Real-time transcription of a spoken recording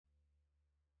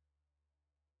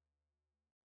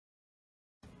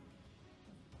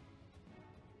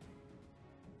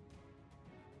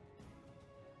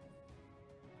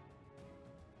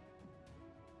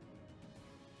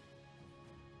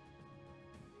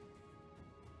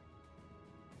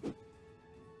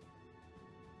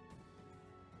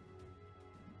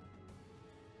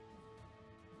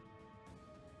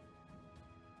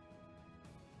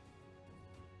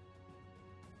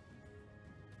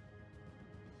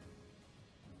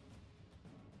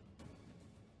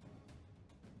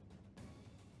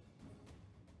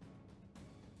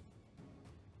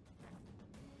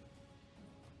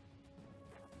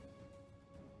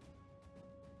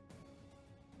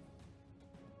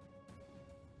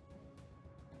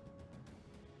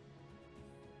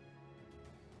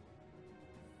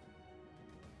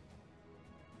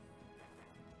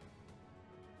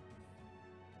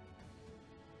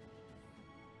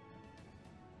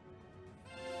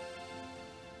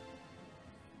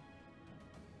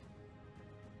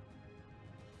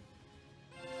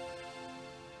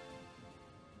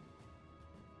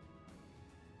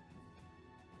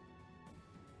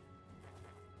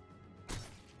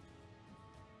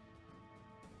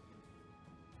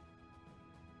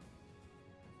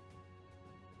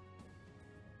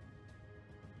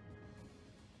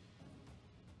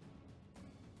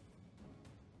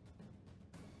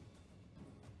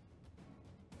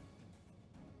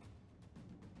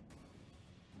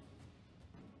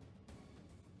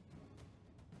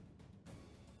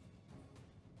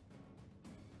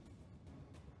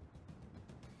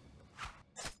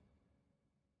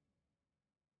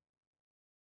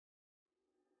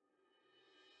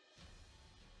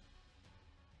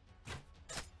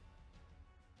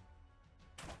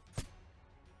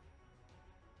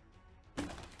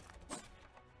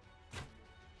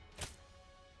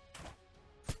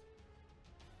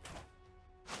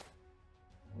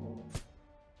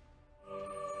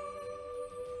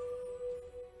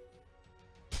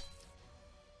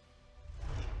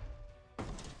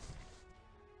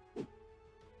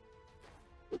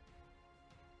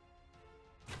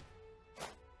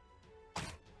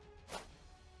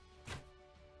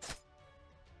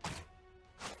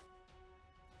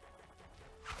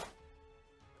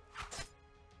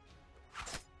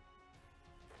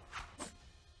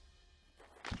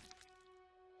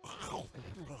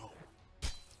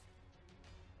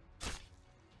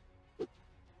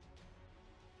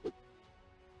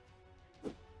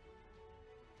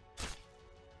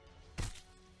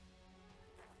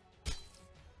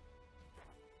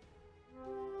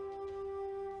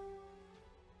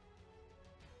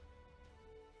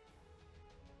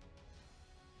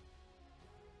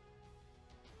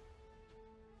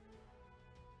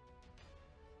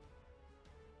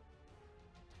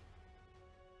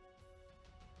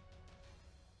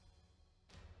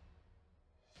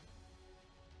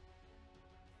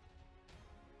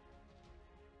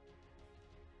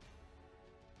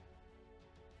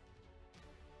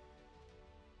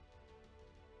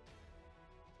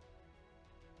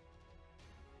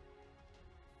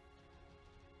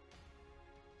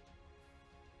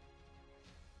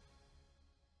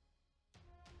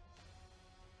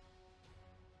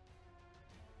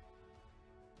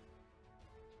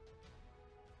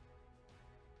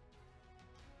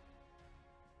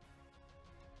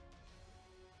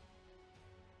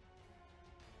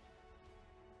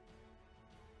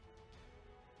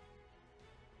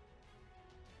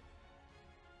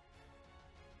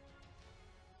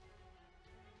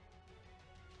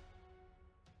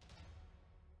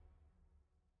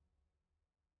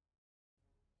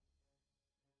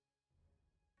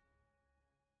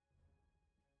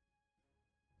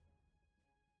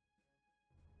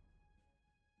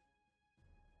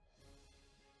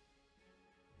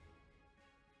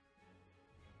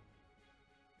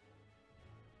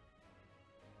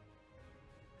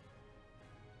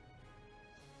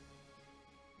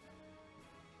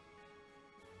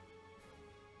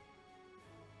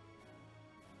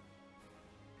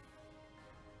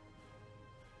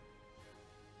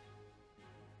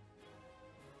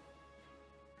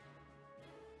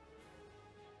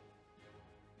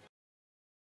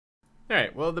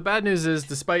Alright, well, the bad news is,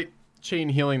 despite chain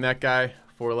healing that guy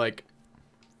for like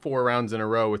 4 rounds in a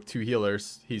row with 2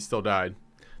 healers, he still died.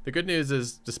 The good news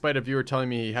is, despite a viewer telling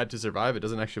me he had to survive, it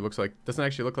doesn't actually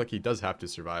look like he does have to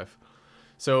survive.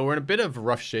 So we're in a bit of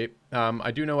rough shape.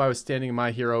 I do know I was standing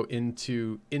my hero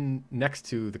in next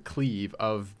to the cleave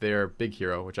of their big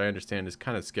hero, which I understand is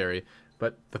kind of scary.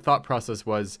 But the thought process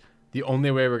was, the only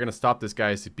way we're going to stop this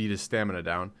guy is to beat his stamina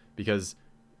down, because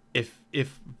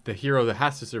if the hero that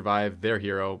has to survive, their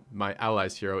hero, my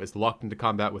ally's hero, is locked into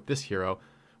combat with this hero,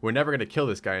 we're never going to kill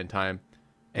this guy in time,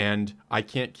 and I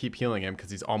can't keep healing him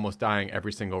because he's almost dying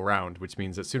every single round, which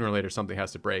means that sooner or later something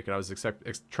has to break, and I was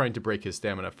trying to break his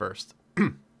stamina first.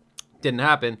 Didn't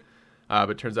happen, but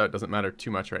it turns out it doesn't matter too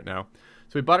much right now.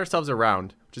 So we bought ourselves a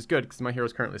round, which is good because my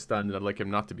hero's currently stunned, and I'd like him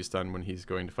not to be stunned when he's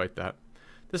going to fight that.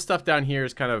 This stuff down here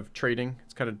is kind of trading.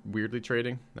 It's kind of weirdly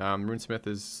trading. Runesmith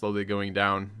is slowly going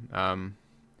down.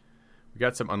 We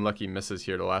got some unlucky misses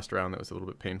here the last round that was a little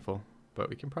bit painful, but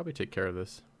we can probably take care of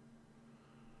this.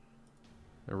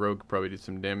 The rogue probably did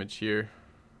some damage here.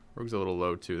 Rogue's a little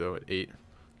low too though, at 8.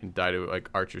 Can die to like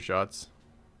archer shots.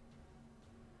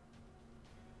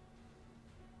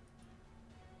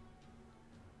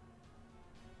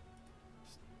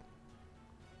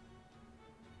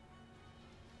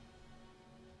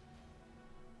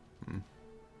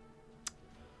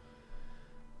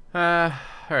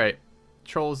 Alright.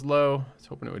 Troll's low. I was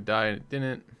hoping it would die and it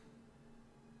didn't.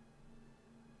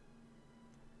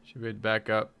 Should we back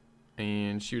up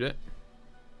and shoot it?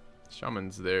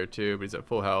 Shaman's there too, but he's at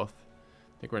full health.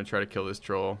 I think we're gonna try to kill this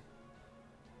troll.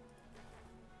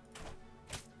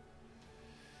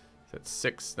 He's at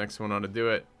 6. Next one ought to do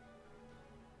it.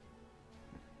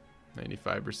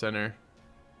 95%er.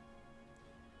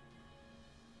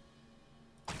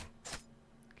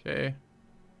 Okay.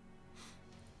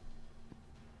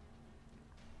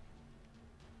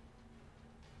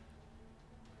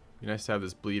 Be nice to have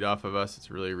this bleed off of us.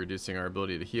 It's really reducing our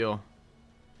ability to heal.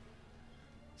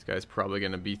 This guy's probably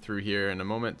going to be through here in a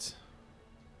moment.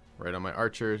 Right on my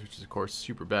archers, which is of course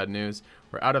super bad news.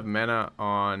 We're out of mana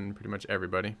on pretty much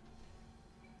everybody.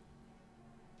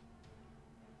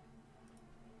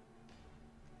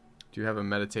 Do have a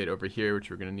meditate over here,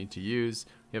 which we're going to need to use.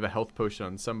 We have a health potion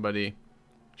on somebody,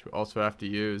 which we also have to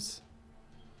use.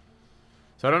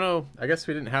 So I don't know. I guess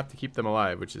we didn't have to keep them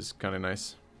alive, which is kind of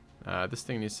nice. This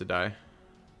thing needs to die.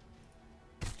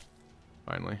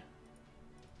 Finally.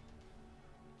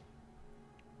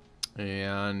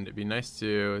 And it'd be nice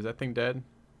to... Is that thing dead?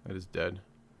 That is dead.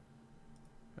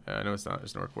 No, it's not.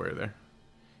 There's an orc warrior there.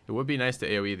 It would be nice to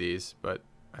AoE these, but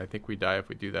I think we die if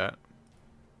we do that.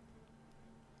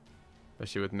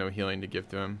 Especially with no healing to give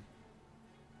to him.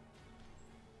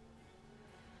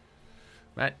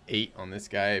 I'm at 8 on this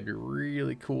guy. It'd be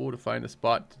really cool to find a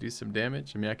spot to do some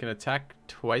damage. I mean, I can attack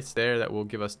twice there. That will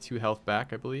give us 2 health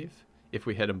back, I believe. if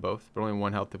we hit them both, but only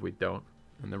 1 health if we don't.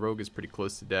 And the rogue is pretty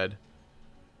close to dead.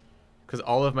 Because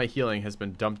all of my healing has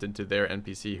been dumped into their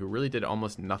NPC, who really did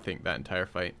almost nothing that entire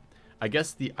fight. I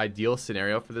guess the ideal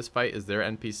scenario for this fight is their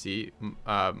NPC,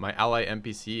 my ally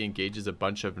NPC, engages a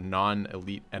bunch of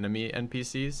non-elite enemy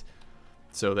NPCs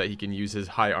so that he can use his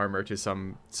high armor to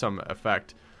some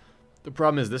effect. The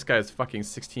problem is this guy has fucking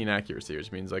 16 accuracy,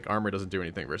 which means like armor doesn't do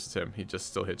anything versus him. He just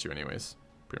still hits you anyways,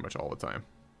 pretty much all the time.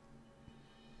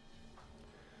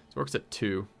 So works at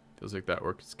 2. Feels like that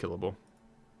work is killable.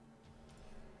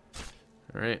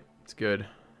 Alright, it's good.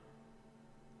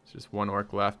 There's just 1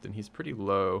 orc left, and he's pretty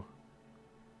low.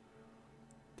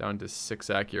 Down to 6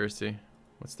 accuracy.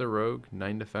 What's the rogue?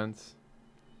 9 defense.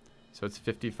 So it's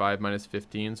 55 minus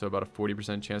 15, so about a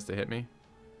 40% chance to hit me.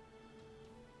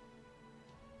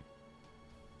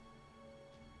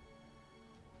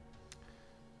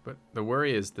 But the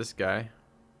worry is this guy,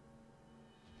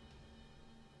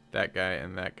 that guy,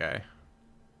 and that guy.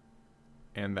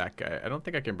 And that guy. I don't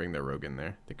think I can bring the rogue in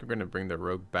there. I think we're going to bring the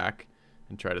rogue back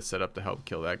and try to set up to help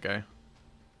kill that guy.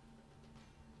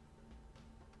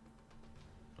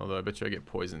 Although I bet you I get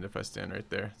poisoned if I stand right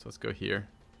there. So let's go here.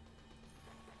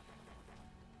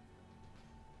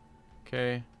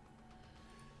 Okay.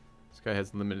 This guy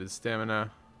has limited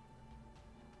stamina.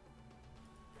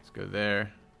 Let's go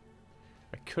there.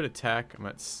 I could attack. I'm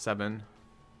at 7.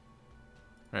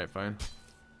 Alright, fine.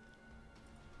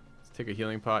 Let's take a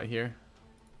healing pot here.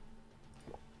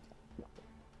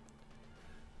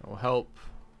 That will help.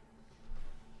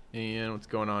 And what's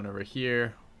going on over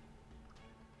here?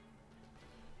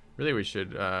 Really, we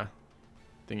should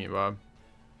thingy bob.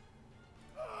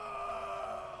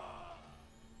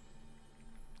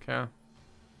 Okay.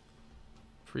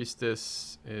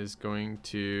 Priestess is going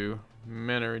to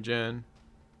mana regen.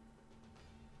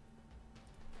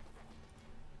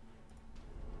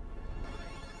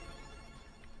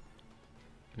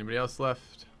 Anybody else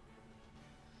left?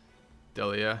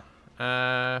 Delia.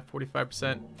 45%.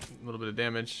 A little bit of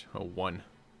damage. Oh, 1.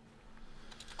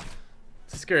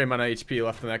 It's a scary amount of HP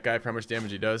left on that guy for how much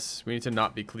damage he does. We need to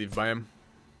not be cleaved by him.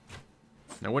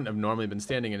 And I wouldn't have normally been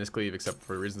standing in his cleave except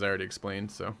for reasons I already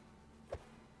explained, so.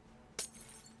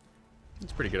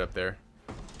 It's pretty good up there.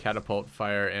 Catapult,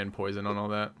 fire, and poison on all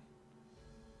that.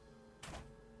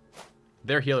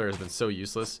 Their healer has been so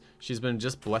useless. She's been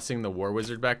just blessing the war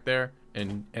wizard back there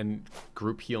and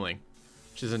group healing,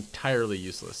 which is entirely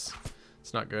useless.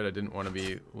 It's not good. I didn't want to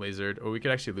be lasered. Oh, we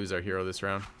could actually lose our hero this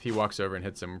round. If he walks over and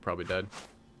hits him, we're probably dead.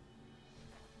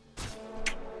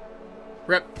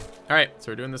 Rip. All right,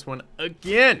 so we're doing this one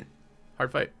again.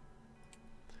 Hard fight.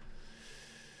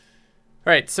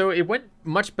 All right, so it went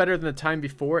much better than the time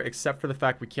before, except for the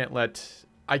fact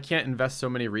I can't invest so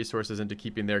many resources into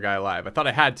keeping their guy alive. I thought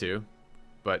I had to,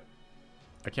 but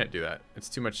I can't do that. It's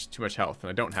too much health, and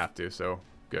I don't have to, so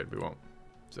good, we won't.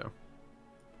 So.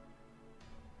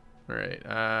 All right,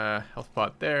 health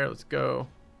pot there. Let's go.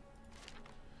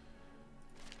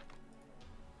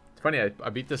 It's funny, I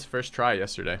beat this first try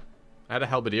yesterday. I had a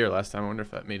halberdier last time. I wonder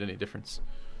if that made any difference.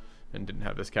 And didn't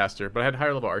have this caster, but I had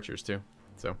higher level archers too.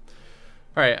 So, all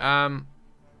right.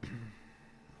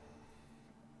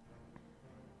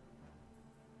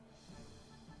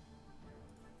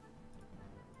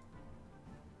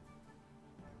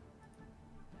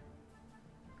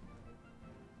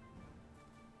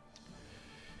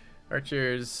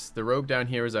 Archers, the rogue down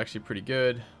here is actually pretty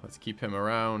good. Let's keep him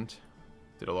around.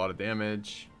 Did a lot of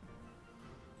damage.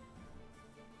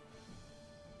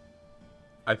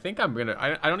 I think I'm gonna,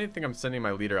 I don't even think I'm sending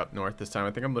my leader up north this time.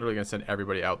 I think I'm literally gonna send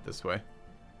everybody out this way.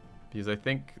 Because I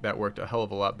think that worked a hell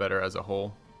of a lot better as a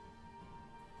whole.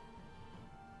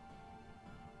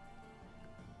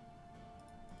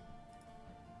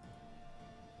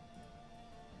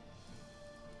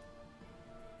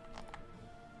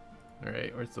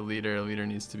 Alright, where's the leader? The leader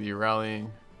needs to be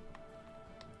rallying.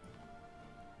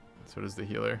 So does the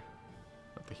healer.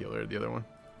 Not the healer, the other one.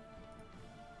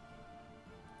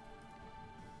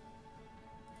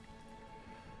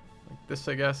 Like this,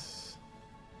 I guess.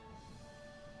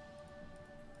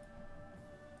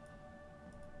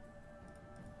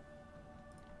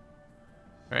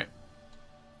 Alright.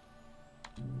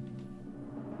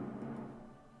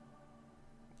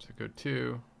 So go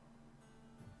 2.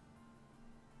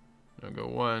 No, go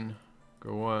 1,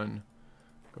 go 1,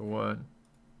 go 1.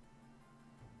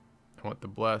 I want the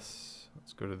bless.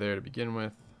 Let's go to there to begin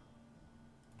with.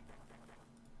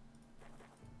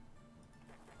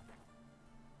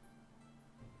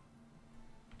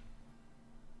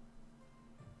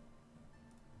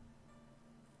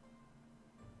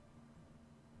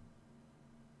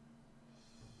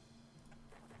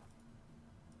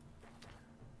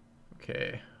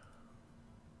 Okay.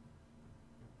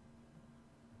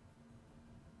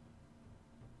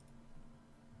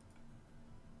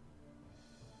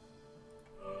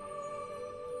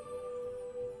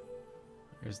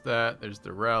 There's that. There's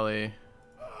the rally.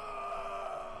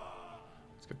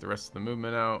 Let's get the rest of the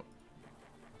movement out.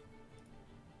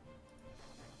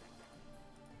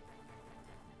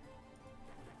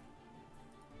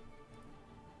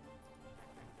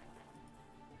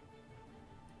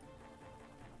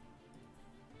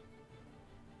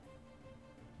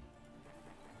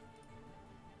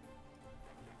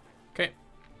 Okay.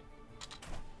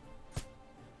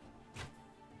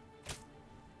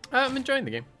 I'm enjoying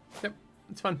the game. Yep,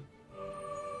 it's fun.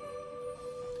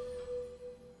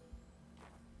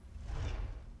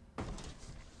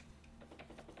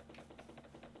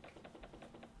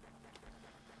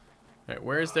 Alright,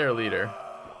 where's their leader?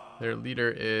 Their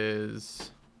leader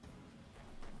is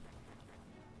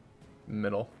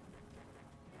middle.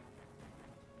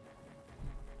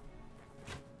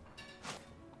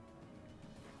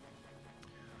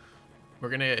 We're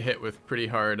gonna get hit with pretty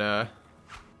hard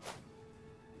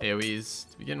AoEs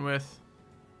to begin with.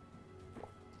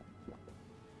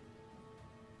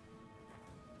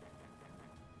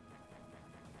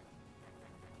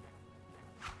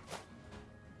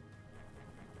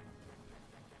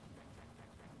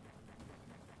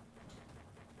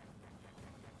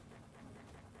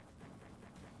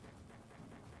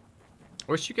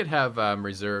 I wish you could have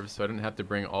reserves so I didn't have to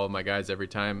bring all of my guys every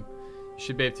time. You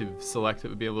should be able to select. It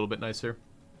would be a little bit nicer.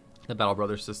 The Battle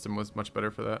Brothers system was much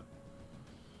better for that.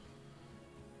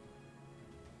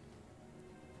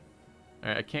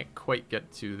 Alright, I can't quite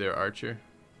get to their archer.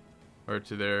 Or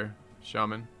to their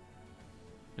shaman.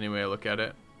 Anyway, I look at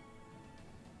it.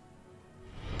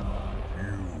 You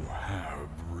have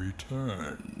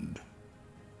returned.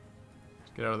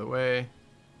 Let's get out of the way.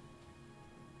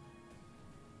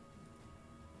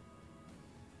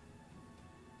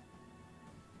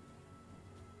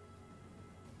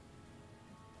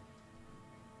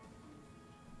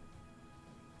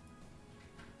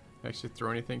 Actually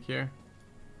throw anything here?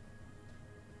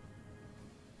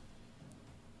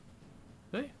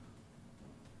 Hey.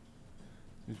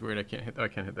 Seems weird I can't hit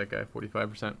that guy.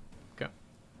 45%. Okay.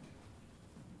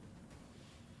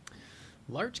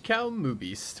 Large Cow Moo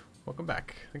Beast. Welcome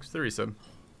back. Thanks for the resub.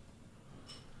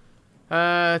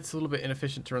 It's a little bit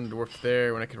inefficient to run the dwarf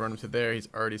there when I could run him to there. He's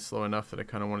already slow enough that I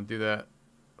kinda wanna do that.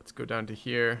 Let's go down to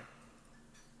here.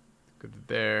 Go to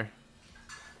there.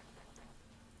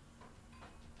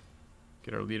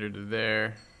 Get our leader to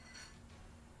there.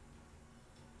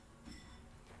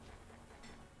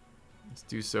 Let's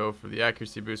do so. For the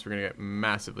accuracy boost, we're going to get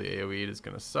massively AoE'd. It's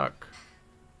going to suck.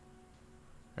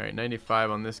 Alright, 95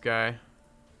 on this guy.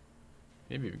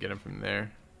 Maybe even get him from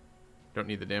there. Don't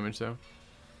need the damage, though.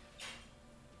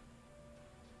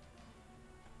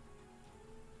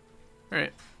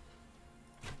 Alright.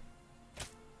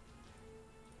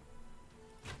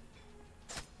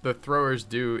 The throwers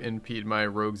do impede my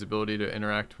rogue's ability to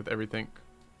interact with everything.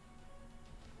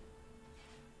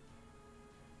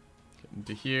 Get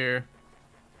into here.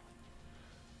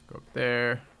 Go up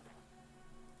there.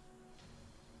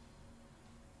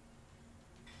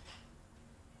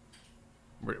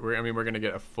 I mean, we're going to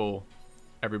get a full...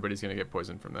 Everybody's going to get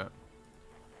poisoned from that.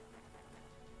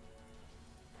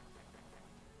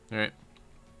 Alright.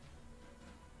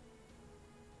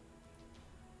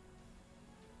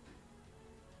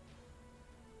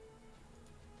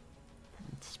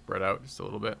 Spread out just a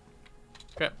little bit.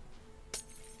 Okay.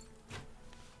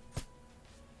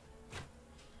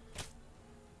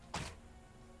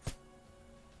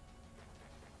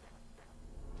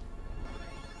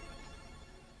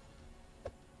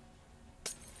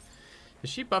 Is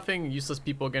she buffing useless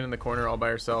people again in the corner all by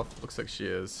herself? Looks like she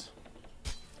is.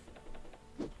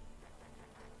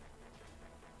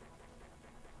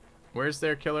 Where's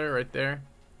their killer? Right there?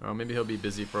 Oh, maybe he'll be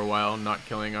busy for a while not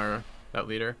killing that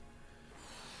leader.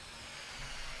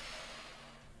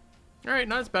 Alright,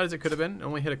 not as bad as it could have been.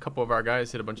 Only hit a couple of our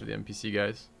guys, hit a bunch of the NPC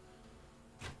guys.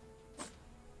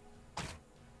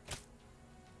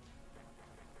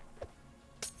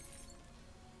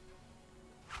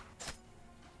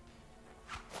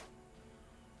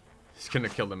 He's gonna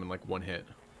kill them in like one hit.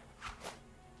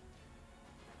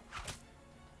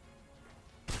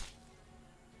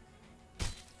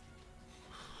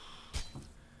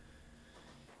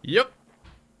 Yep.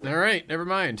 Alright, never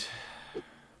mind.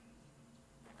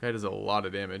 That is a lot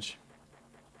of damage.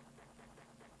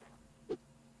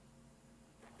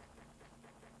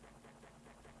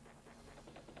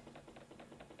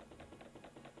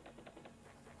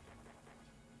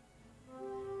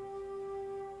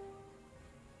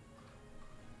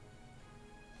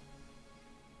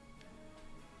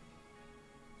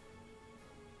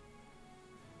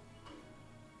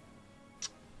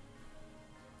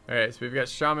 Alright, so we've got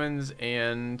shamans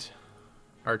and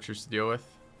archers to deal with.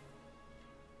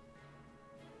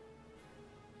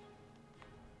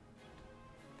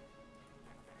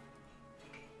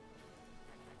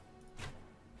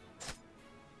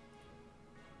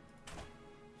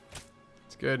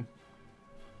 It's good.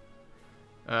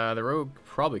 The rogue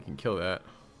probably can kill that.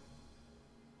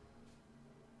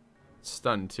 It's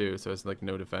stunned too, so it's like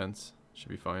no defense. Should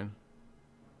be fine.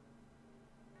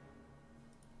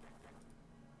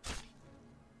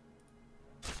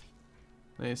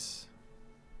 Nice.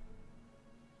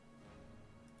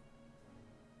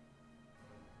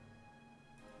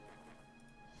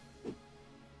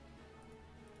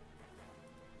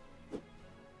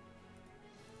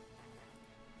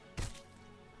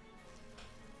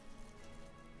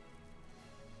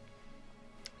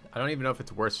 I don't even know if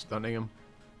it's worth stunning him.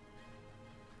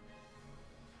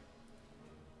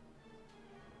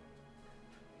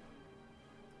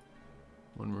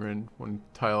 When we're in one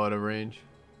tile out of range.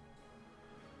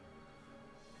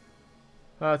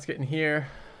 Let's get in here.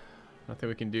 Nothing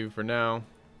we can do for now.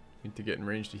 Need to get in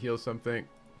range to heal something.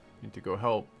 Need to go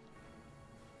help.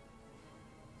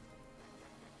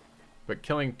 But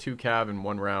killing 2 cav in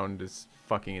 1 round is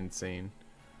fucking insane.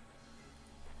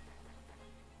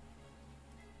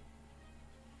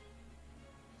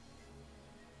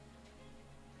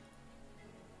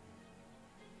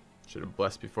 Should have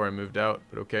blessed before I moved out,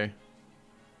 but okay.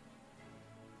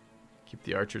 Keep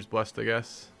the archers blessed, I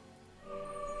guess.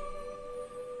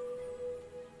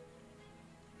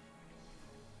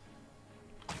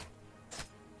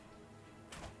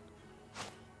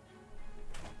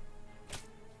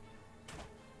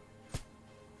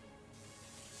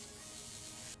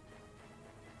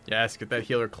 Yes, get that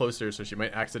healer closer so she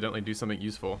might accidentally do something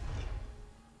useful.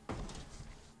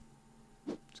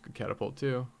 It's a good catapult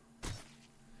too.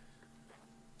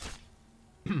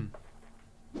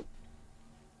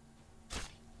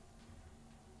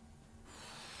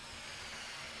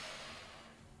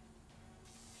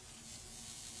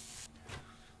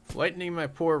 Lightning my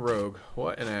poor rogue.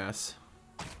 What an ass.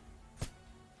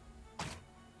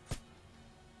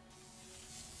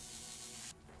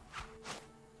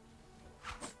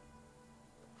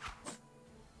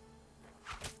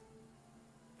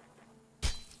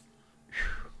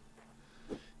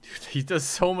 Dude, he does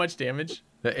so much damage.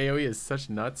 The AoE is such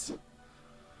nuts.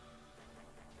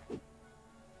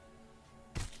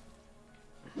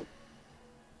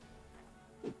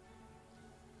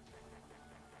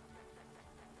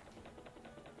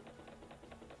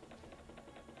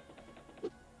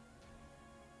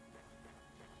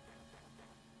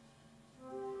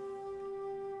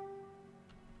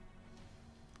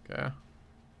 Okay.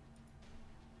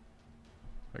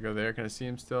 I go there. Can I see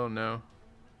him still? No.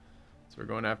 So we're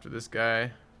going after this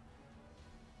guy.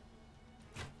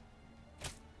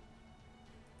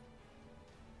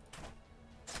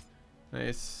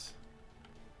 Nice.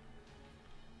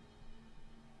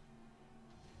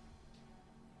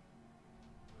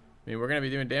 I mean, we're going to be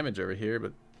doing damage over here,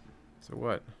 but so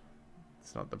what?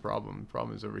 It's not the problem. The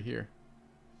problem is over here.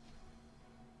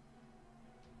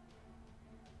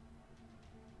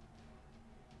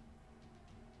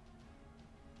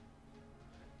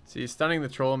 See, stunning the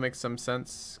troll makes some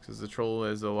sense because the troll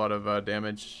is a lot of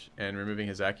damage, and removing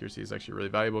his accuracy is actually really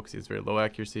valuable because he has very low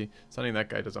accuracy. Stunning that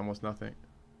guy does almost nothing.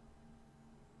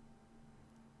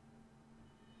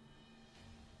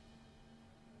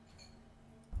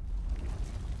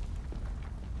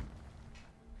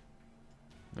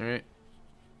 Alright.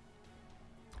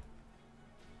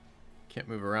 Can't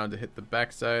move around to hit the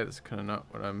backside. That's kind of not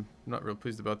what I'm not real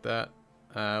pleased about that.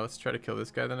 Let's try to kill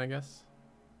this guy then, I guess.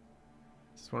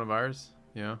 Is this one of ours?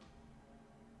 Yeah.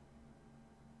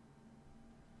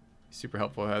 Super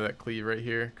helpful to have that cleave right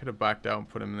here. Could have backed out and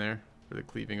put him there for the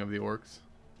cleaving of the orcs.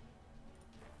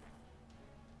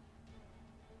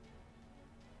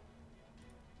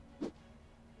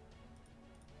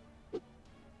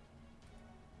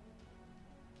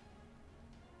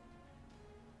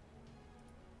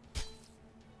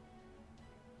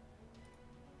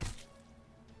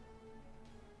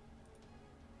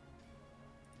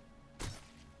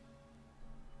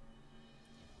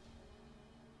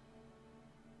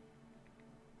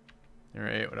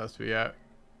 Alright, what else do we got?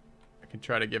 I can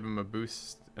try to give him a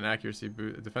boost, an accuracy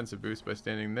boost, a defensive boost by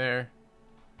standing there.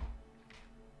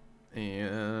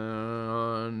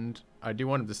 And I do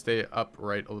want him to stay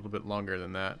upright a little bit longer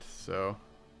than that, so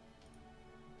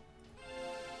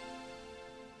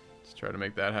let's try to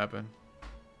make that happen.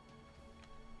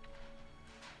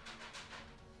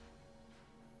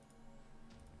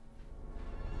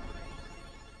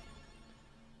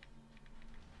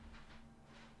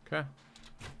 Okay.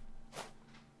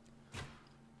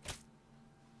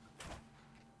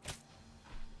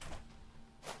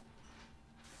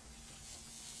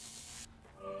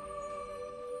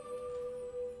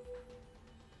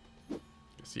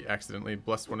 Unless he accidentally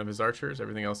blessed one of his archers.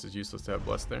 Everything else is useless to have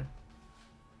blessed there.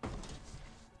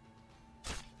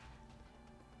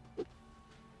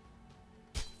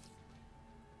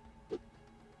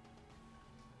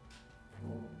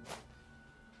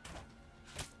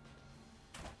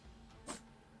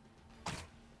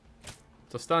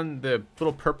 So stun, the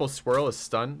little purple swirl is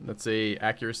stun. That's a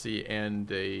accuracy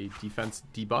and a defense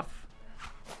debuff.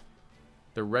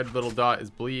 The red little dot is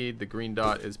bleed. The green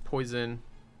dot is poison.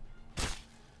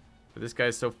 But this guy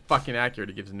is so fucking accurate,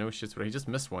 he gives no shits. But he just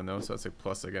missed one though, so that's a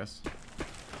plus, I guess.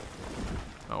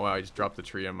 Oh wow, he just dropped the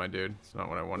tree on my dude. It's not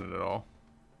what I wanted at all.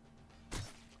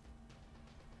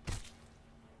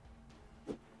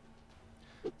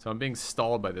 So I'm being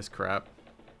stalled by this crap.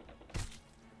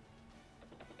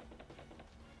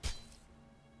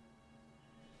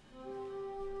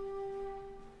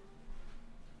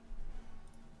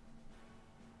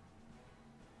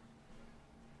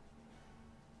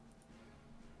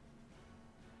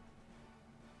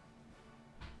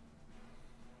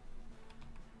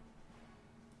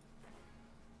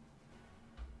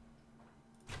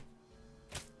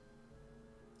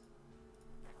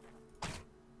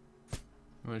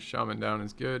 Shaman down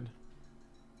is good.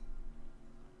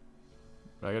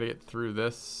 But I gotta get through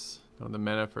this. Don't have the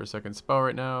mana for a second spell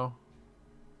right now.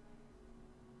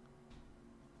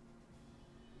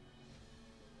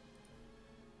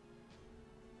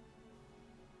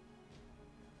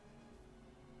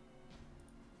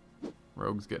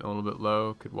 Rogue's getting a little bit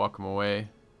low. Could walk him away.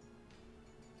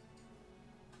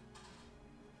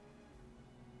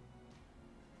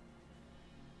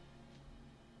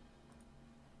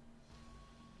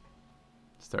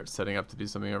 Start setting up to do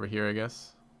something over here, I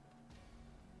guess.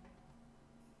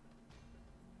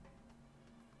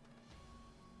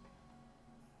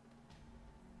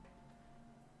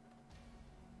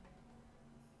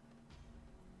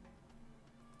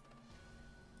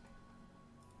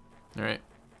 All right,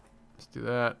 let's do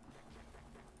that.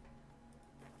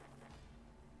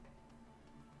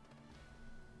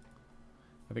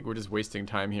 I think we're just wasting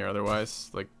time here otherwise.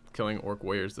 Like, killing orc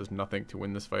warriors does nothing to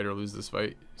win this fight or lose this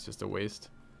fight. It's just a waste.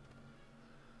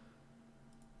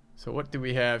 So what do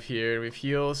we have here? We have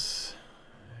heals.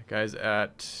 Guy's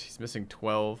at, he's missing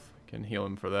 12. Can heal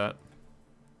him for that.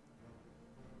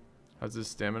 How's his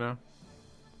stamina?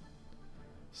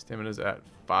 Stamina's at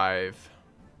 5.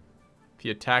 If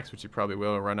he attacks, which he probably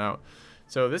will, run out.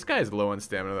 So this guy is low on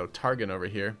stamina though. Targon over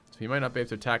here. So he might not be able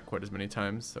to attack quite as many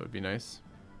times. That would be nice.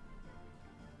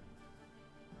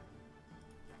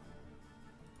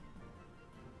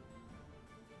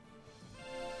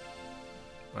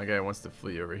 My guy wants to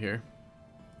flee over here.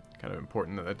 Kind of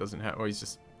important that that doesn't happen. Oh, he's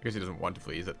just, I guess he doesn't want to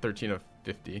flee. He's at 13 of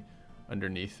 50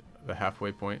 underneath the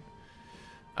halfway point.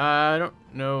 I don't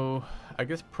know. I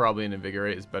guess probably an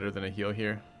invigorate is better than a heal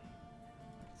here.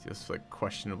 Feels like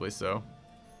questionably so.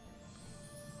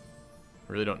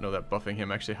 I really don't know that buffing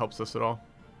him actually helps us at all.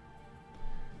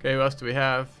 Okay, who else do we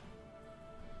have?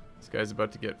 This guy's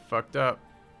about to get fucked up.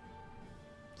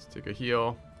 Let's take a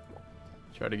heal.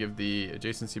 Try to give the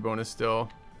adjacency bonus still.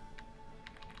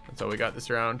 That's all we got this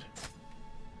round.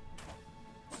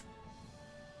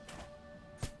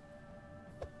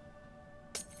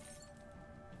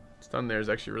 Stun there is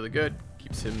actually really good.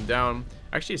 Keeps him down.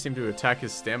 Actually, he seemed to attack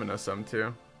his stamina some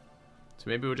too. So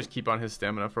maybe we'll just keep on his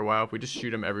stamina for a while. If we just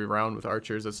shoot him every round with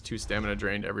archers, that's 2 stamina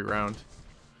drained every round.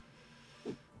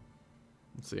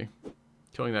 Let's see.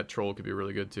 Killing that troll could be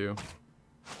really good too.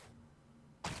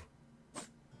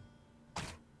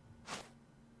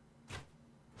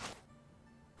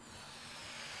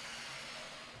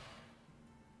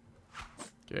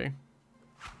 Okay.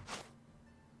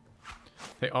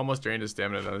 They almost drained his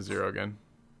stamina down to 0 again.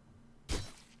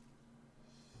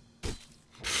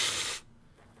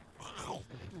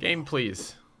 Game,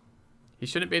 please. He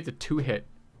shouldn't be able to 2-hit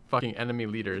fucking enemy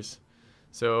leaders.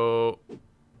 So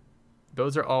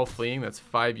those are all fleeing. That's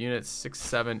 5 units, 6,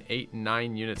 7, 8,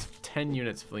 9 units, 10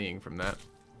 units fleeing from that.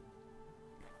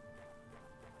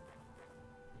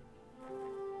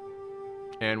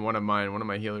 And one of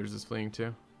my healers is fleeing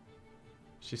too.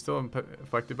 She's still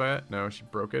affected by it? No, she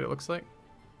broke it looks like.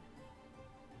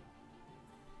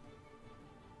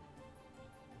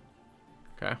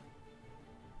 Okay.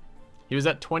 He was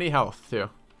at 20 health too.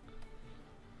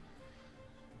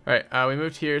 Alright, we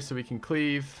moved here so we can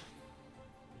cleave.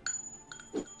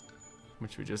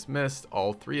 Which we just missed,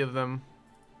 all 3 of them.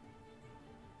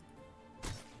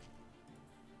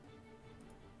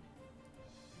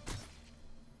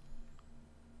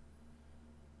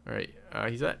 Alright,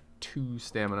 he's at 2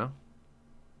 stamina.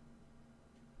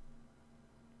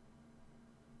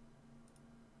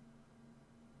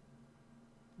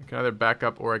 can either back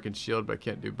up or I can shield, but I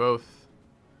can't do both.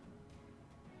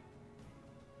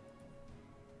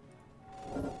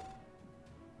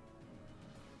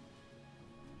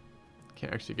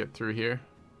 Can't actually get through here.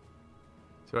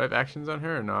 So do I have actions on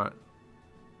her or not?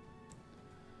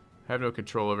 I have no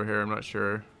control over here. I'm not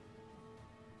sure.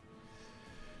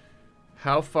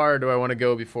 How far do I want to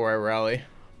go before I rally?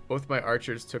 Both my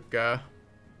archers took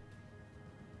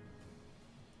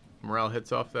morale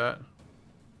hits off that.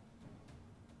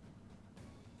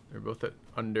 They're both at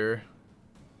under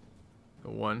the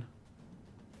 1.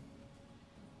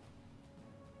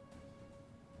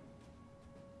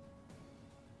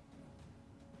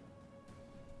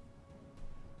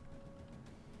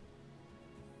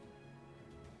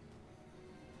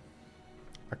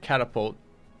 Our catapult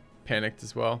panicked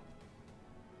as well.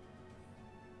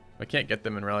 I can't get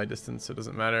them in rally distance, so it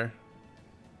doesn't matter.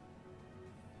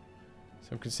 So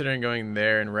I'm considering going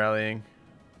there and rallying.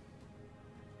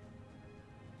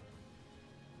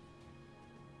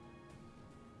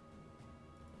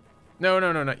 No,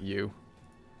 no, no, not you.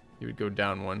 You would go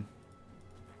down 1.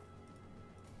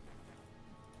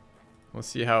 We'll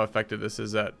see how effective this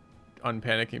is at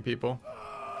unpanicking people.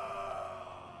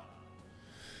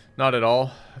 Not at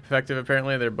all effective,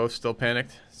 apparently. They're both still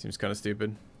panicked. Seems kind of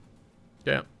stupid.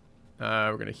 Okay.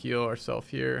 We're going to heal ourselves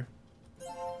here.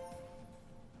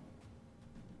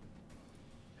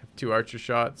 Have 2 archer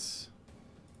shots.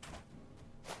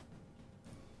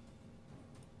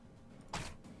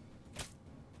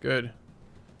 Good.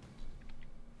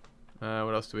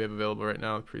 What else do we have available right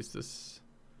now? The priestess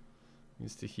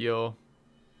needs to heal.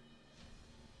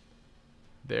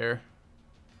 There.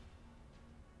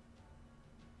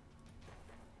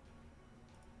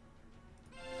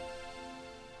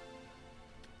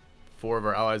 Four of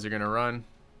our allies are going to run.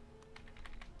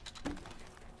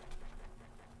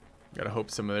 Gotta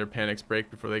hope some of their panics break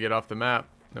before they get off the map.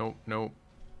 Nope, nope.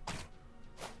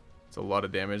 It's a lot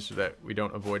of damage that we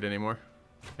don't avoid anymore.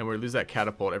 And we lose that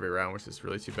catapult every round, which is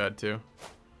really too bad too.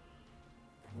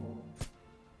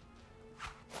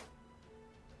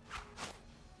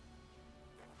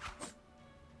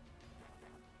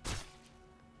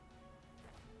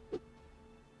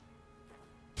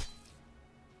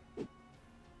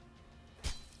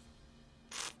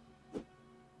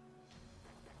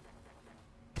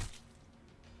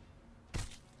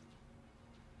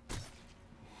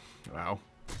 Wow.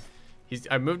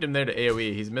 I moved him there to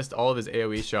AoE. He's missed all of his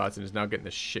AoE shots and is now getting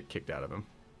the shit kicked out of him.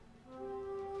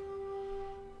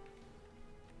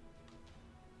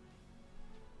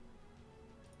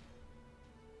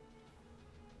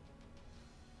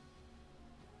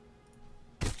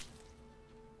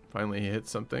 Finally he hit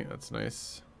something. That's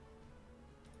nice.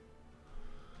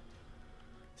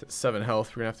 It's at 7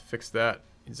 health. We're gonna have to fix that.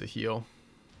 He's a heal.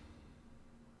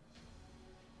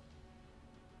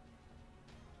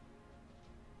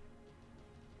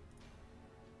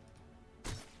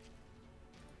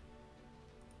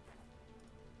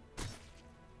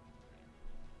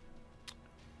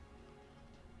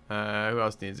 Who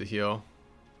else needs a heal?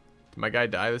 Did my guy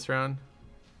die this round?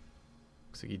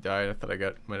 Looks like he died. I thought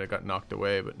I might have got knocked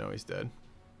away, but no, he's dead.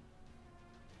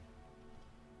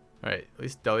 Alright, at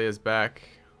least Delia's back.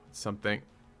 Something.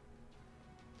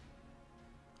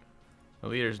 The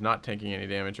leader's not taking any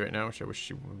damage right now, which I wish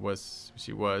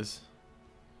she was.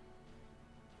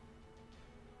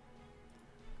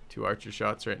 2 archer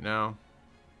shots right now.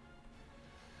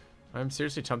 I'm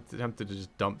seriously tempted to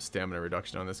just dump stamina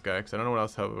reduction on this guy because I don't know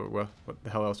what the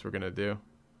hell else we're gonna do.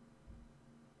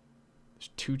 There's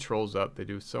 2 trolls up, they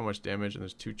do so much damage, and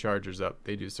there's 2 chargers up,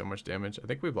 they do so much damage. I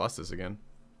think we've lost this again.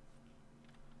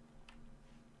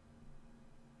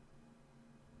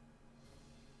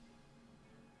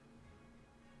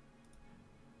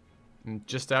 And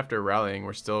just after rallying,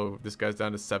 this guy's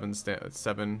down to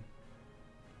 7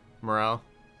 morale.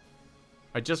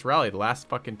 I just rallied last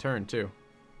fucking turn too.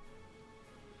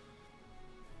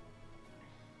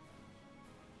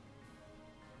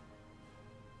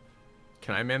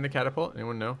 Can I man the catapult?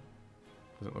 Anyone know?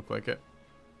 Doesn't look like it.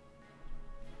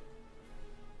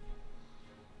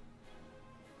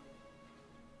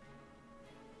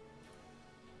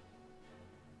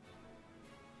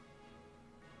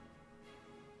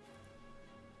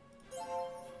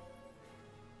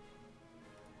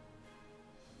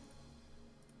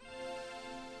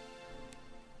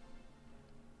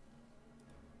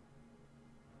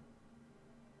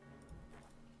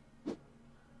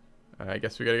 I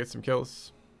guess we gotta get some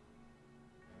kills.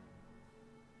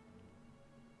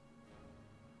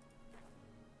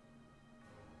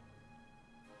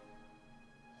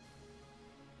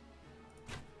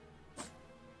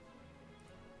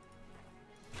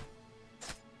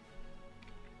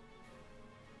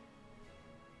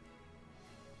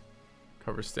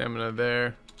 Recover stamina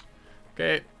there.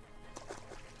 Okay.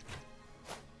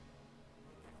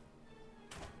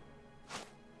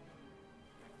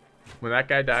 When that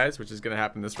guy dies, which is going to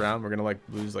happen this round, we're going to like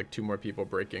lose like 2 more people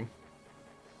breaking.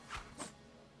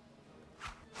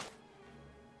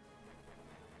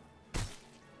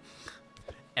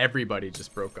 Everybody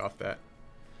just broke off that.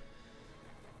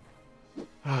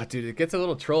 Ah, dude, it gets a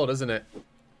little troll, doesn't it?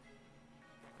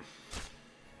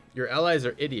 Your allies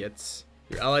are idiots.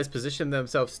 Your allies position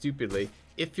themselves stupidly.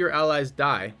 If your allies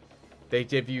die, they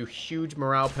give you huge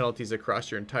morale penalties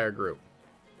across your entire group.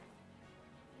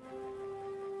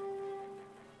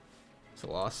 It's a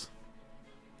loss.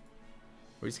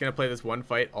 We're just gonna play this one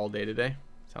fight all day today?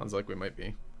 Sounds like we might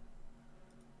be.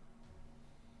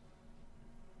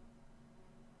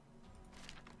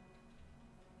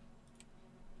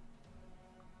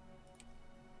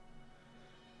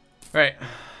 Alright.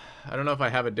 I don't know if I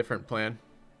have a different plan.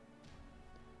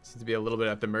 Seems to be a little bit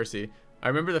at the mercy. I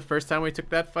remember the first time we took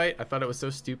that fight, I thought it was so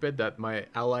stupid that my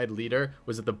allied leader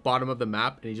was at the bottom of the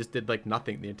map and he just did like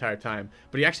nothing the entire time.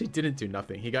 But he actually didn't do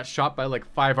nothing. He got shot by like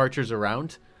 5 archers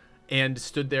around and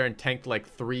stood there and tanked like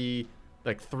three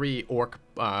orc,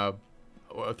 3 of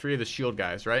the shield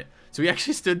guys, right? So he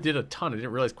actually did a ton. I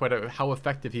didn't realize quite how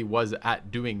effective he was at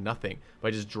doing nothing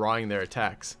by just drawing their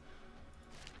attacks.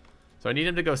 So I need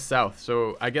him to go south.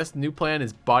 So I guess new plan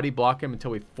is body block him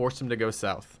until we force him to go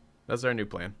south. That's our new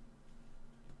plan.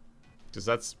 Because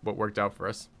that's what worked out for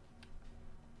us.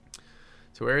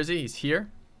 So where is he? He's here.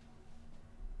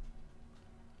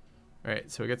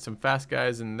 Alright, so we get some fast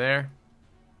guys in there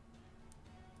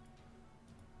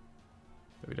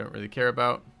that we don't really care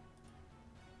about.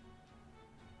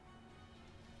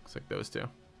 Looks like those 2.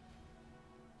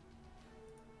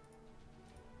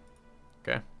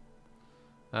 Okay.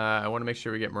 I want to make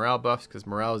sure we get morale buffs because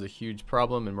morale is a huge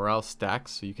problem and morale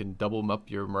stacks, so you can double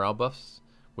up your morale buffs.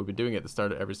 We've been doing it at the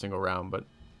start of every single round, but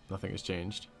nothing has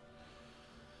changed.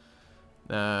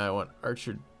 I want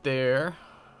Archer there.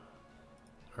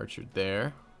 Archer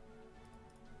there.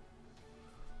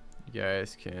 You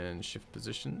guys can shift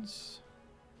positions.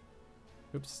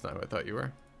 Oops, that's not what I thought you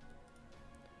were.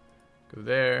 Go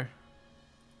there.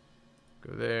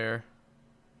 Go there.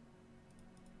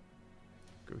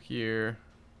 Go here.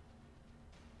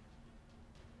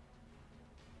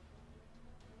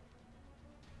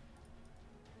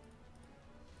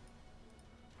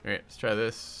 Alright, let's try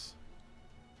this.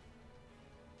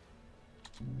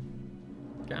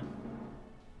 Okay.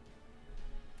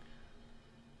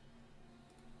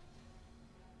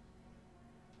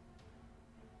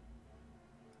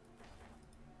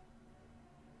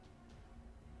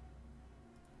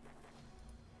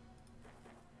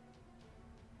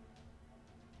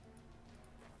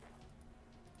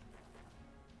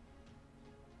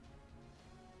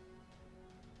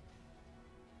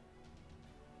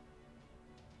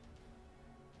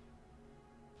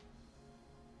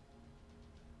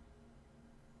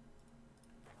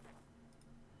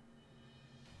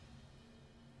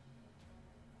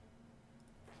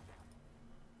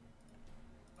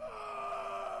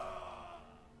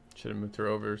 Should have moved her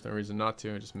over. There's no reason not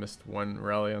to. I just missed one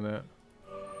rally on that.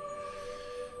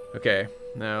 Okay,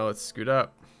 now let's scoot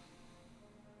up.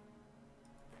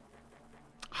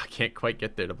 I can't quite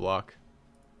get there to block.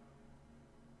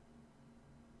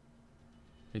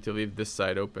 Need to leave this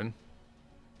side open.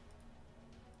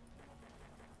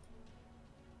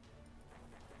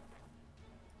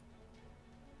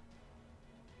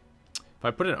 If I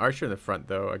put an archer in the front,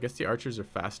 though, I guess the archers are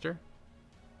faster.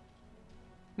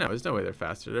 No, there's no way they're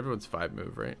faster. Everyone's 5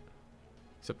 move, right?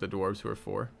 Except the dwarves who are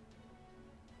 4.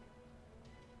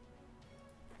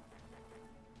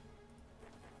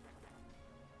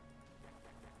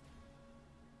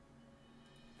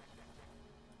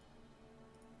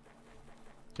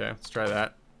 Okay, let's try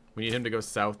that. We need him to go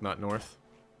south, not north.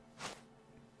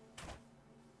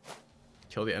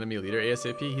 Kill the enemy leader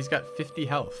ASAP. He's got 50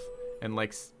 health. And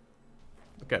like,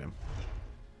 look at him.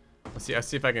 Let's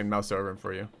see if I can mouse over him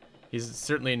for you. He's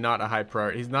certainly not a high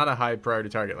priority. He's not a high priority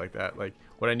target like that. Like,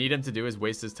 what I need him to do is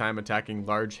waste his time attacking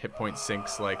large hit point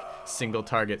sinks like single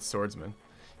target swordsman.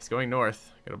 He's going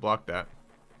north. Gotta block that.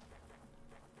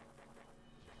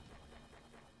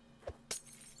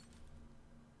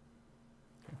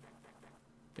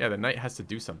 Yeah, the knight has to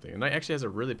do something. The knight actually has a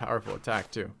really powerful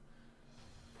attack too.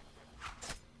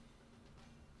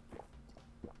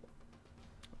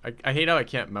 I hate how I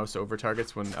can't mouse over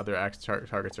targets when other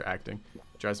targets are acting.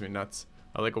 It drives me nuts.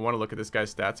 I want to look at this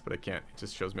guy's stats, but I can't. It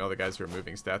just shows me all the guys who are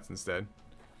moving stats instead.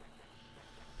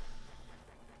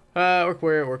 Orc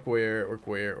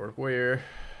warrior.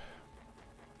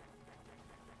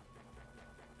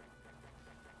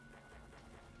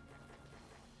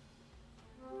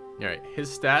 Alright,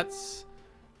 his stats,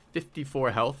 54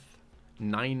 health,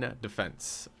 9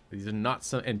 defense. These are not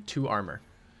some, and 2 armor,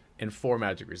 and 4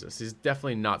 magic resist. He's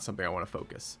definitely not something I want to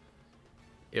focus.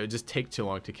 It would just take too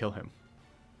long to kill him.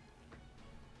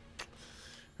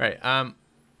 Alright,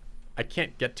 I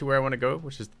can't get to where I want to go,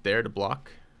 which is there to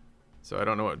block. So I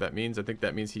don't know what that means. I think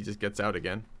that means he just gets out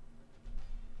again.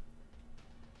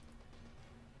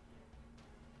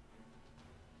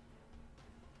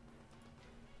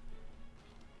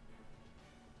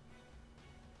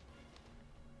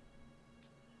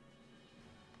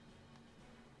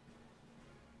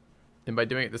 And by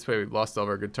doing it this way, we've lost all of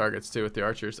our good targets too with the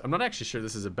archers. I'm not actually sure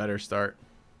this is a better start.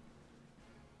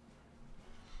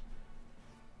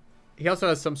 He also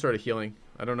has some sort of healing.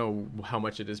 I don't know how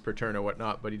much it is per turn or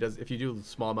whatnot, but he does. If you do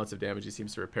small amounts of damage, he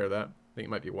seems to repair that. I think it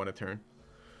might be 1 a turn.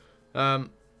 Can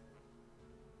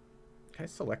I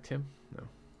select him? No.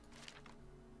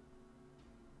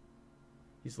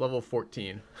 He's level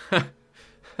 14.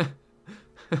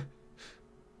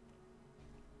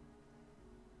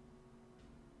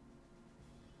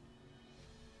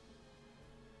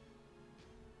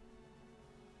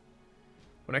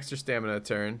 One extra stamina a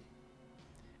turn.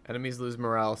 Enemies lose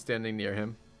morale standing near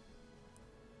him.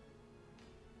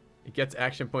 He gets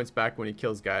action points back when he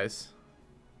kills guys.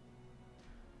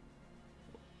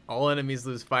 All enemies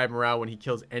lose 5 morale when he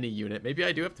kills any unit. Maybe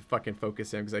I do have to fucking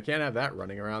focus him because I can't have that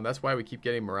running around. That's why we keep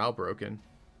getting morale broken.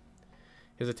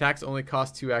 His attacks only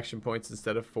cost 2 action points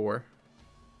instead of 4. Or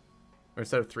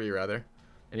instead of 3, rather.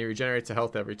 And he regenerates a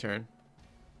health every turn.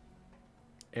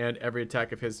 And every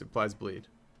attack of his applies bleed.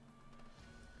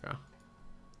 Yeah.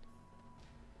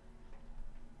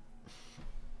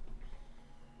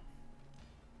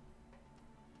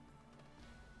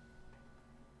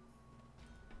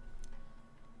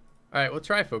 Alright, we'll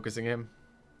try focusing him.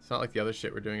 It's not like the other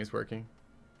shit we're doing is working.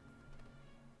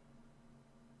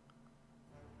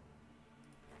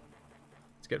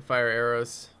 Let's get fire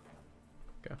arrows.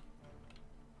 Okay.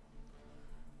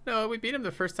 No, we beat him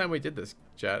the first time we did this,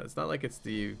 chat. It's not like it's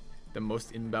the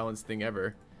most imbalanced thing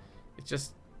ever. It's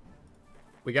just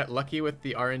we got lucky with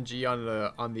the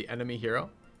RNG on the enemy hero.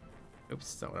 Oops,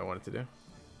 that's not what I wanted to do.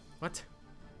 What?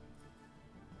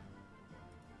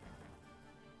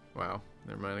 Wow.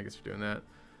 Never mind, I guess we're doing that.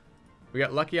 We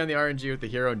got lucky on the RNG with the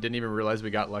hero and didn't even realize we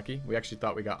got lucky. We actually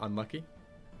thought we got unlucky.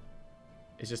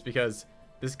 It's just because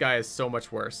this guy is so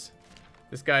much worse.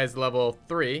 This guy is level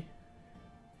 3.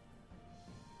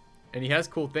 And he has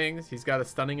cool things. He's got a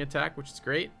stunning attack, which is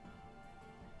great.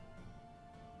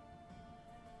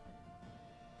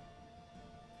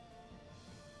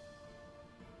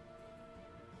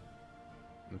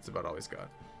 That's about all he's got.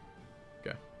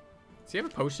 Okay. Does he have a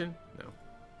potion? No.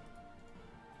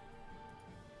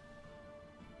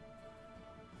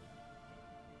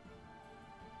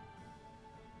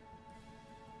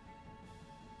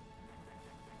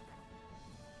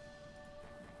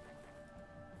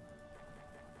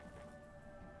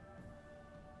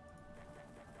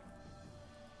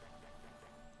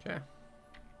 Okay.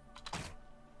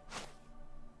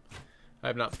 I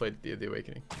have not played the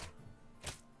Awakening.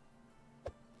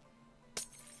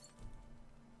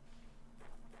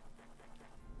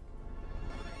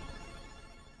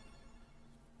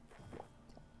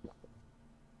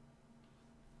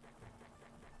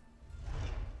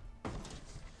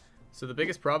 So the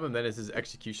biggest problem then is his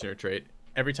executioner trait.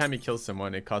 Every time he kills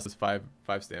someone, it costs us 5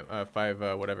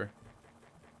 whatever.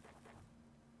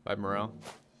 5 morale.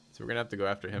 So we're gonna have to go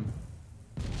after him.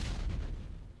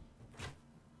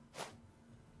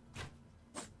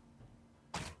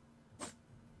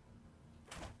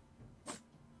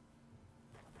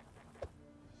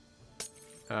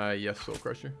 Yes, Soul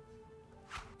Crusher.